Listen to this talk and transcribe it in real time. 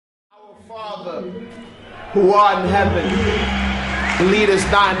Father, who art in heaven, lead us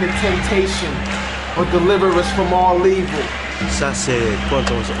not into temptation, or deliver us from all evil. Ça, c'est quand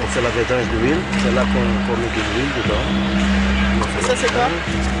on fait la védange d'huile. C'est là qu'on met de l'huile dedans. Ça, c'est quoi?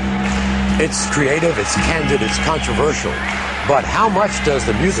 It's creative, it's candid, it's controversial. But how much does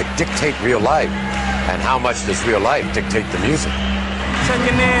the music dictate real life? And how much does real life dictate the music?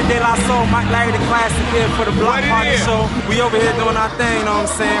 Checking in, De La Soul, Mike Larry, the classic here for the Bloc Party show. We over here doing our thing, you know what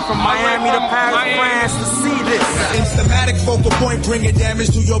I'm saying? From Miami to Paris, France to see this. Instamatic focal point, bringing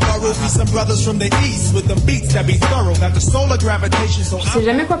damage to your burrow. Be some brothers from the east with the beats that be thorough. Got the solar gravitation, so je sais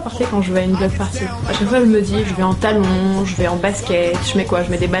jamais quoi porter quand je vais à une bloc party. À chaque fois, je me dis, je vais en talons, je vais en basket, je mets quoi?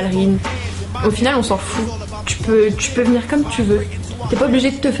 Je mets des ballerines. Au final, on s'en fout. Tu peux venir comme tu veux. T'es pas obligé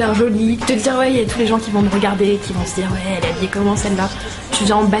de te faire jolie, de te dire ouais, il y a tous les gens qui vont me regarder, qui vont se dire ouais, elle est habillée comment celle-là. Tu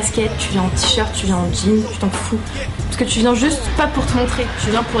viens en basket, tu viens en t-shirt, tu viens en jean, tu t'en fous. Parce que tu viens juste pas pour te montrer, tu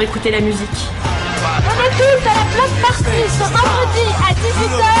viens pour écouter la musique. On est tous à la Bloc Party ce vendredi à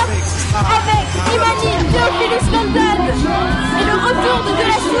 18h avec Imani, THEOPHILUS London et le retour de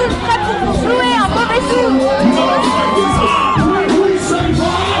la Soul prêt pour vous jouer un mauvais tour.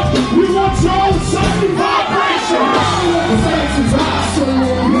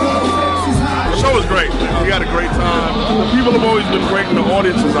 The show is great, man. We had a great time. The people have always been great, and the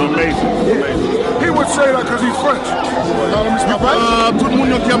audience is amazing. He would say that because he's French. Tout le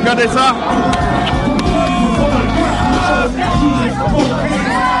monde qui a regardé ça.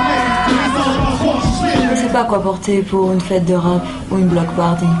 Je sais pas quoi porter pour une fête de rap ou une bloc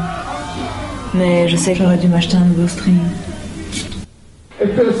party. Mais je sais que j'aurais dû m'acheter un nouveau string.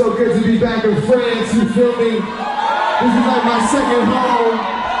 It feels so good to be back in France, you feel me? This is like my second home.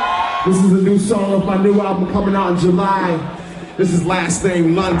 This is a new song of my new album coming out in July. This is Last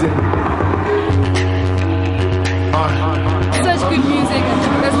Name London. Such good music.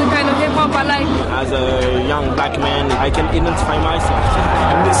 That's the kind of hip-hop I like. As a young black man, I can identify myself.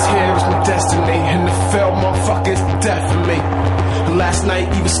 And this here is my destiny, and the failed motherfucker is the death of me. Last night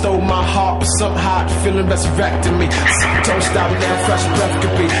even stole my heart, but somehow the feeling resurrected me. Don't stop now, fresh breath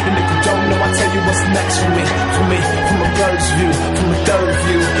could be. And if you don't know, I tell you what's next for me. From a bird's view, from a third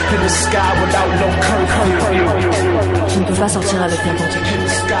view, in the sky without no curfew. Je ne peux pas sortir avec n'importe qui.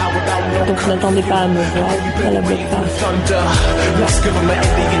 Donc n'attendez pas à me voir à la Bloc Party.